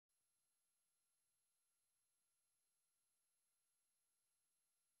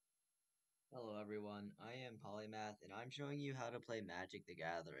Hello everyone, I am Polymath and I'm showing you how to play Magic the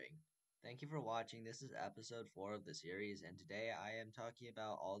Gathering. Thank you for watching. This is episode 4 of the series and today I am talking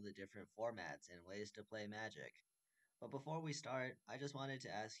about all the different formats and ways to play Magic. But before we start, I just wanted to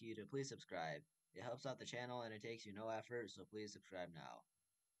ask you to please subscribe. It helps out the channel and it takes you no effort, so please subscribe now.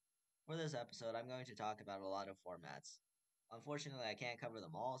 For this episode, I'm going to talk about a lot of formats. Unfortunately, I can't cover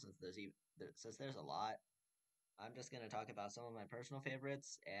them all since there's a lot. I'm just going to talk about some of my personal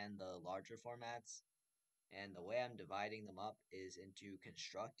favorites and the larger formats. And the way I'm dividing them up is into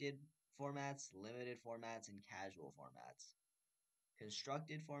constructed formats, limited formats, and casual formats.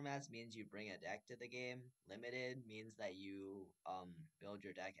 Constructed formats means you bring a deck to the game. Limited means that you build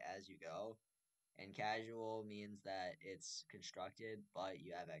your deck as you go. And casual means that it's constructed, but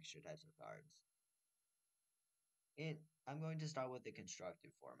you have extra types of cards. I'm going to start with the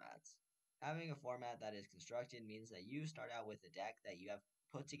constructed formats. Having a format that is constructed means that you start out with a deck that you have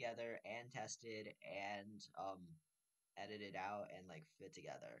put together and tested and edited out and like fit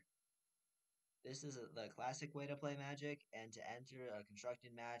together. This is the classic way to play Magic, and to enter a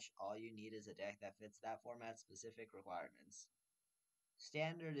constructed match, all you need is a deck that fits that format's specific requirements.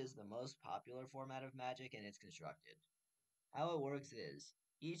 Standard is the most popular format of Magic, and it's constructed. How it works is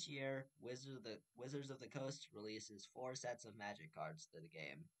each year, Wizards of the Coast releases 4 sets of Magic cards to the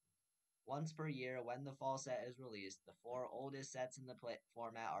game. Once per year, when the fall set is released, the 4 oldest sets in the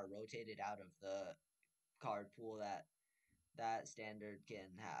format are rotated out of the card pool that standard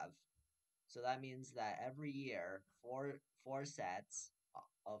can have. So that means that every year, four sets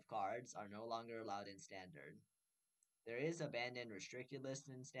of cards are no longer allowed in standard. There is a banned and restricted list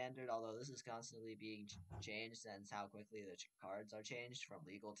in standard, although this is constantly being changed since how quickly the cards are changed from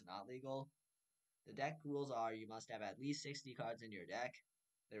legal to not legal. The deck rules are you must have at least 60 cards in your deck.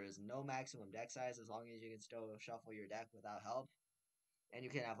 There is no maximum deck size as long as you can still shuffle your deck without help. And you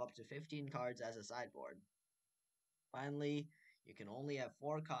can have up to 15 cards as a sideboard. Finally, you can only have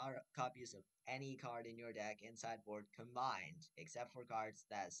 4 copies of any card in your deck and sideboard combined, except for cards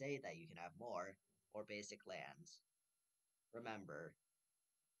that say that you can have more, or basic lands. Remember,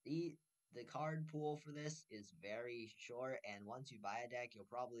 the card pool for this is very short, and once you buy a deck, you'll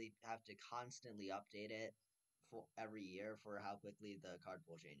probably have to constantly update it for every year for how quickly the card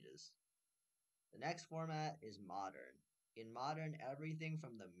pool changes. The next format is Modern. In Modern, everything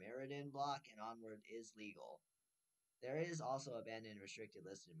from the Mirrodin block and onward is legal. There is also a banned and restricted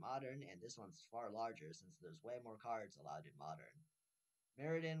list in Modern, and this one's far larger since there's way more cards allowed in Modern.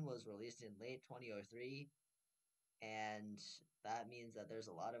 Mirrodin was released in late 2003, and that means that there's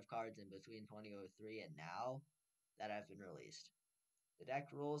a lot of cards in between 2003 and now that have been released. The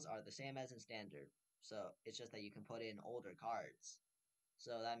deck rules are the same as in Standard, so it's just that you can put in older cards.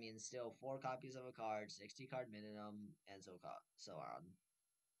 So that means still 4 copies of a card, 60 card minimum, and so on.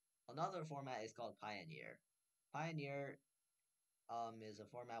 Another format is called Pioneer. Pioneer is a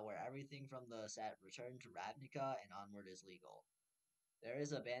format where everything from the set Return to Ravnica and onward is legal. There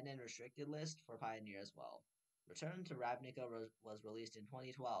is a banned and restricted list for Pioneer as well. Return to Ravnica was released in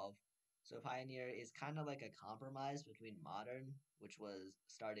 2012, so Pioneer is kind of like a compromise between Modern, which was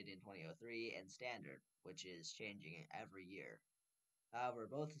started in 2003, and Standard, which is changing every year. However,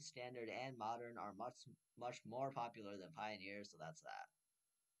 both Standard and Modern are much more popular than Pioneer, so that's that.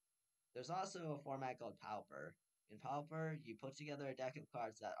 There's also a format called Pauper. In Pauper, you put together a deck of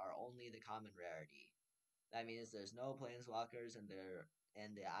cards that are only the common rarity. That means there's no planeswalkers and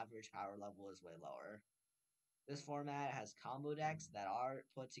the average power level is way lower. This format has combo decks that are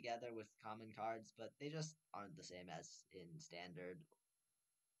put together with common cards, but they just aren't the same as in standard.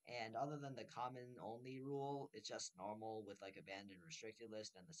 And other than the common only rule, it's just normal with like a banned and restricted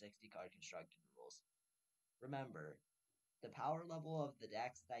list and the 60 card constructed rules. Remember, the power level of the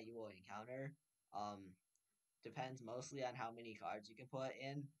decks that you will encounter um, depends mostly on how many cards you can put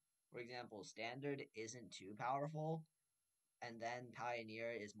in. For example, standard isn't too powerful, and then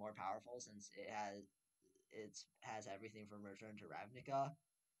Pioneer is more powerful since it has everything from Return to Ravnica,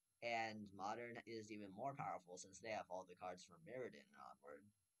 and Modern is even more powerful since they have all the cards from Mirrodin and onward.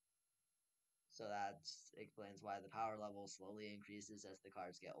 So that explains why the power level slowly increases as the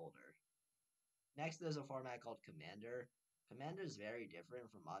cards get older. Next, there's a format called Commander. Commander is very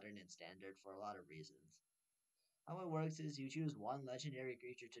different from Modern and Standard for a lot of reasons. How it works is you choose one legendary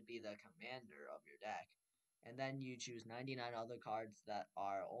creature to be the commander of your deck, and then you choose 99 other cards that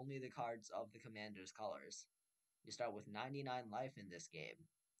are only the cards of the commander's colors. You start with 99 life in this game.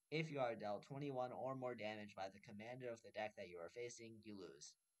 If you are dealt 21 or more damage by the commander of the deck that you are facing, you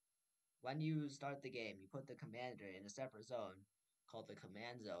lose. When you start the game, you put the commander in a separate zone called the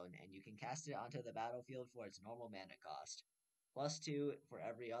command zone, and you can cast it onto the battlefield for its normal mana cost. plus 2 for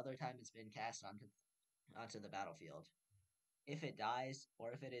every other time it's been cast onto the battlefield. If it dies,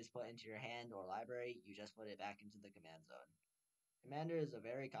 or if it is put into your hand or library, you just put it back into the command zone. Commander is a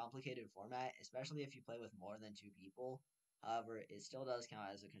very complicated format, especially if you play with more than 2 people. However, it still does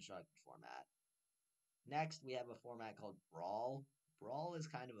count as a constructed format. Next, we have a format called Brawl. Brawl is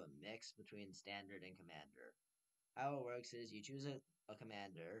kind of a mix between standard and commander. How it works is you choose a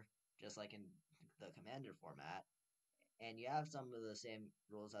commander, just like in the commander format, and you have some of the same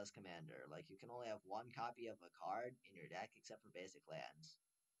rules as commander. Like you can only have one copy of a card in your deck except for basic lands.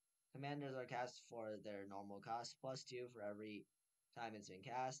 Commanders are cast for their normal cost plus 2 for every time it's been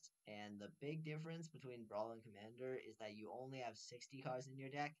cast, and the big difference between Brawl and Commander is that you only have 60 cards in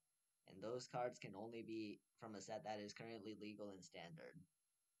your deck, and those cards can only be from a set that is currently legal in Standard.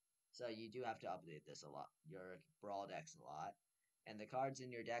 So you do have to update this a lot, your Brawl decks a lot. And the cards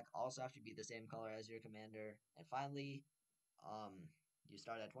in your deck also have to be the same color as your Commander. And finally, um, you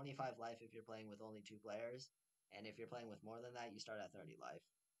start at 25 life if you're playing with only 2 players, and if you're playing with more than that, you start at 30 life.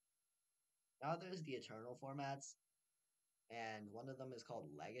 Now there's the Eternal formats, and one of them is called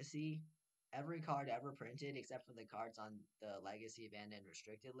Legacy. Every card ever printed, except for the cards on the Legacy banned and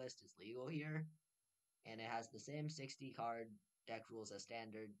restricted list, is legal here, and it has the same 60 card deck rules as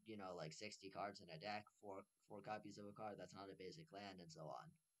standard. Like 60 cards in a deck, four copies of a card that's not a basic land, and so on.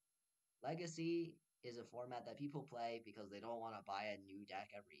 Legacy is a format that people play because they don't want to buy a new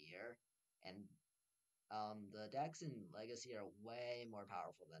deck every year, and the decks in Legacy are way more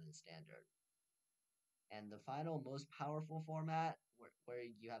powerful than in Standard. And the final most powerful format where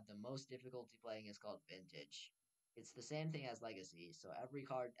you have the most difficulty playing is called Vintage. It's the same thing as Legacy, so every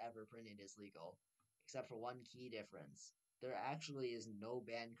card ever printed is legal, except for one key difference. There actually is no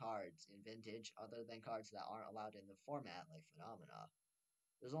banned cards in Vintage other than cards that aren't allowed in the format, like Phenomena.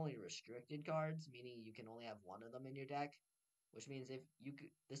 There's only restricted cards, meaning you can only have one of them in your deck, which means if you could,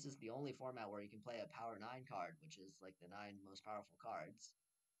 this is the only format where you can play a Power 9 card, which is like the 9 most powerful cards.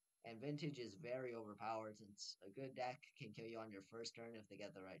 And Vintage is very overpowered since a good deck can kill you on your first turn if they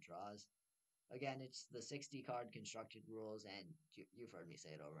get the right draws. Again, it's the 60 card constructed rules, and you've heard me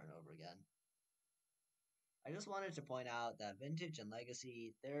say it over and over again. I just wanted to point out that Vintage and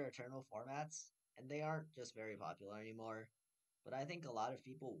Legacy, they're eternal formats, and they aren't just very popular anymore. But I think a lot of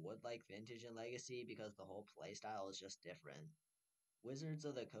people would like Vintage and Legacy because the whole playstyle is just different. Wizards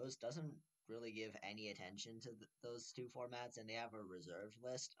of the Coast doesn't really give any attention to those 2 formats, and they have a reserved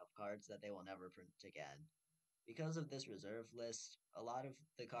list of cards that they will never print again. Because of this reserved list, a lot of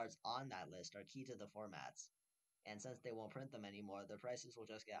the cards on that list are key to the formats, and since they won't print them anymore, the prices will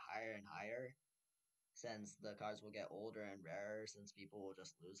just get higher and higher, since the cards will get older and rarer, since people will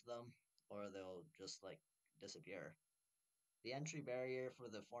just lose them, or they'll just like disappear. The entry barrier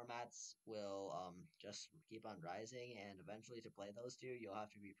for the formats will just keep on rising, and eventually to play those two, you'll have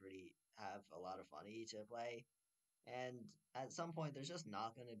to have a lot of money to play. And at some point, there's just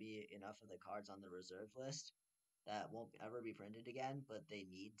not going to be enough of the cards on the reserve list that won't ever be printed again, but they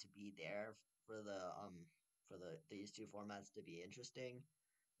need to be there for these 2 formats to be interesting,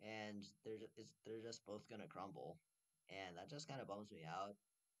 and they're just both gonna crumble, and that just kind of bums me out.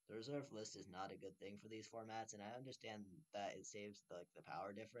 The reserve list is not a good thing for these formats, and I understand that it saves the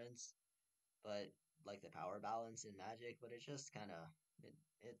power difference, but like the power balance in Magic, but it just kind of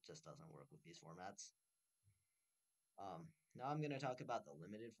it just doesn't work with these formats. Now I'm going to talk about the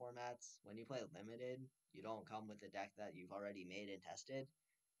limited formats. When you play limited, you don't come with a deck that you've already made and tested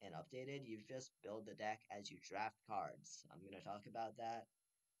and updated. You just build the deck as you draft cards. I'm going to talk about that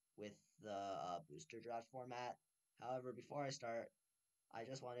with the booster draft format. However, before I start, I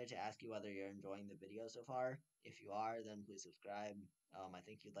just wanted to ask you whether you're enjoying the video so far. If you are, then please subscribe. I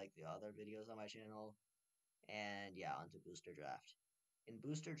think you'd like the other videos on my channel. And yeah, on to booster draft. In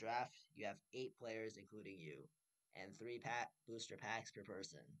booster draft, you have 8 players, including you, and booster packs per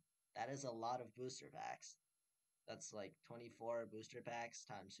person. That is a lot of booster packs. That's like 24 booster packs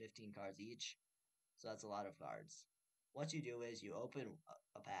times 15 cards each. So that's a lot of cards. What you do is you open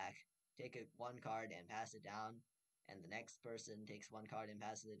a pack, take one card and pass it down, and the next person takes one card and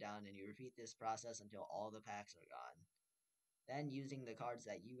passes it down, and you repeat this process until all the packs are gone. Then, using the cards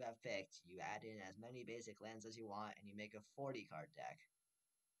that you have picked, you add in as many basic lands as you want, and you make a 40 card deck.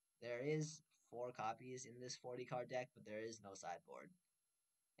 There is 4 copies in this 40 card deck, but there is no sideboard.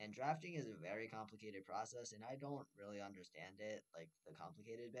 And drafting is a very complicated process, and I don't really understand it, like the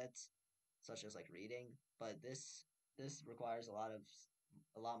complicated bits, such as like reading. But this requires a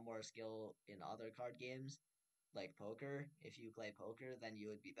lot more skill in other card games, like poker. If you play poker, then you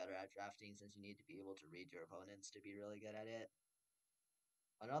would be better at drafting since you need to be able to read your opponents to be really good at it.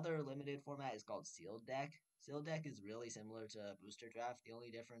 Another limited format is called Sealed Deck. Sealed Deck is really similar to Booster Draft. The only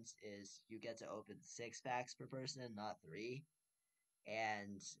difference is you get to open 6 packs per person, not 3.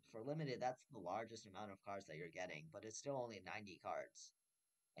 And for limited, that's the largest amount of cards that you're getting, but it's still only 90 cards.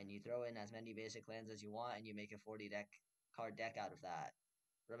 And you throw in as many basic lands as you want, and you make a 40 card deck out of that.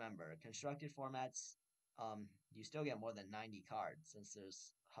 Remember, constructed formats, you still get more than 90 cards since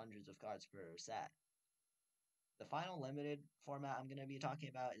there's hundreds of cards per set. The final limited format I'm going to be talking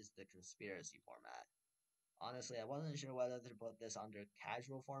about is the conspiracy format. Honestly, I wasn't sure whether to put this under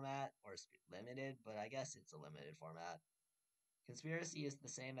casual format or limited, but I guess it's a limited format. Conspiracy is the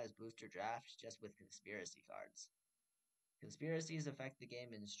same as booster draft, just with conspiracy cards. Conspiracies affect the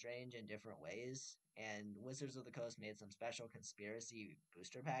game in strange and different ways, and Wizards of the Coast made some special conspiracy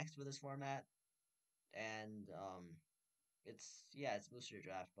booster packs for this format. And it's booster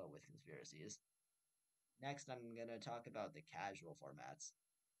draft but with conspiracies. Next, I'm gonna talk about the casual formats.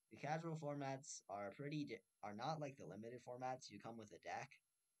 The casual formats are not like the limited formats. You come with a deck,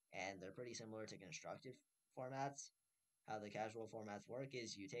 and they're pretty similar to constructed formats. How the casual formats work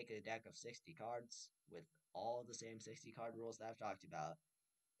is you take a deck of 60 cards with all the same 60 card rules that I've talked about,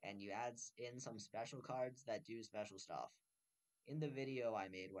 and you add in some special cards that do special stuff. In the video I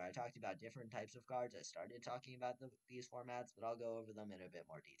made where I talked about different types of cards, I started talking about these formats, but I'll go over them in a bit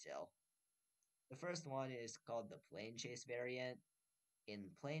more detail. The first one is called the Planechase variant. In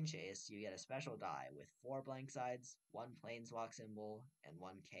Planechase, you get a special die with 4 blank sides, 1 Planeswalk symbol, and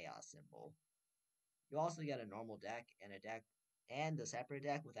 1 Chaos symbol. You also get a normal deck and a separate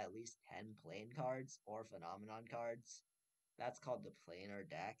deck with at least 10 plane cards or phenomenon cards. That's called the planar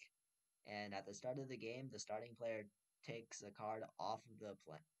deck. And at the start of the game, the starting player takes a card off of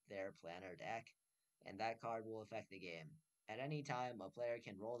their planar deck, and that card will affect the game. At any time, a player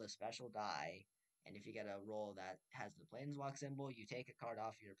can roll the special die, and if you get a roll that has the planeswalk symbol, you take a card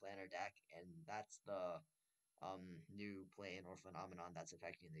off your planar deck, and that's the new plane or phenomenon that's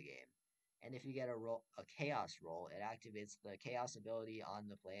affecting the game. And if you get a chaos roll, it activates the chaos ability on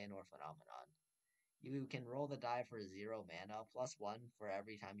the plane or phenomenon. You can roll the die for 0 mana +1 for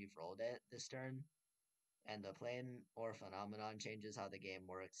every time you've rolled it this turn, and the plane or phenomenon changes how the game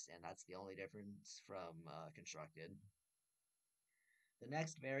works, and that's the only difference from constructed. The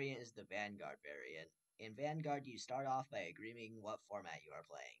next variant is the Vanguard variant. In Vanguard, you start off by agreeing what format you are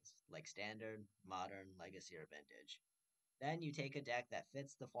playing, like Standard, Modern, Legacy, or Vintage. Then you take a deck that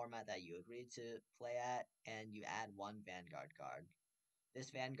fits the format that you agreed to play at, and you add 1 Vanguard card. This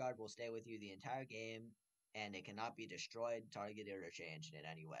Vanguard will stay with you the entire game, and it cannot be destroyed, targeted, or changed in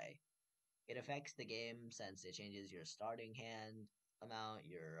any way. It affects the game since it changes your starting hand amount,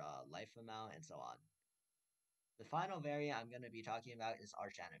 your life amount, and so on. The final variant I'm going to be talking about is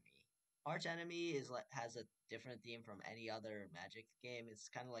Arch Enemy. Arch Enemy has a different theme from any other Magic game. It's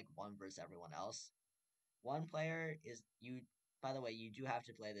kind of like one versus everyone else. One player is you. By the way, you do have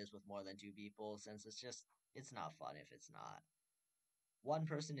to play this with more than 2 people since it's not fun if it's not. One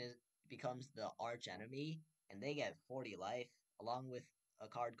person becomes the arch enemy, and they get 40 life, along with a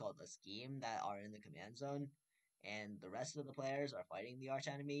card called the Scheme that are in the command zone. And the rest of the players are fighting the arch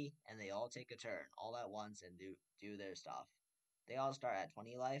enemy, and they all take a turn all at once and do their stuff. They all start at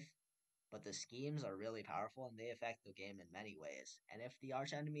 20 life, but the schemes are really powerful and they affect the game in many ways. And if the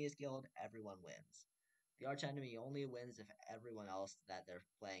arch enemy is killed, everyone wins. The arch enemy only wins if everyone else that they're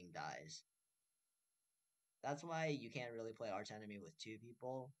playing dies. That's why you can't really play arch enemy with 2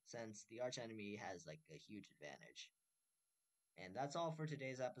 people, since the arch enemy has like a huge advantage. And that's all for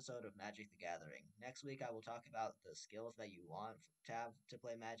today's episode of Magic the Gathering. Next week, I will talk about the skills that you want to have to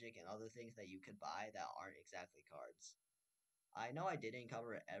play Magic and other things that you could buy that aren't exactly cards. I know I didn't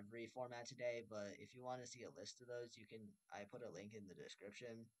cover every format today, but if you want to see a list of those, I put a link in the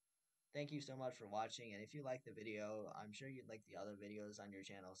description. Thank you so much for watching, and if you like the video, I'm sure you'd like the other videos on your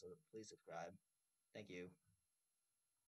channel, so please subscribe. Thank you.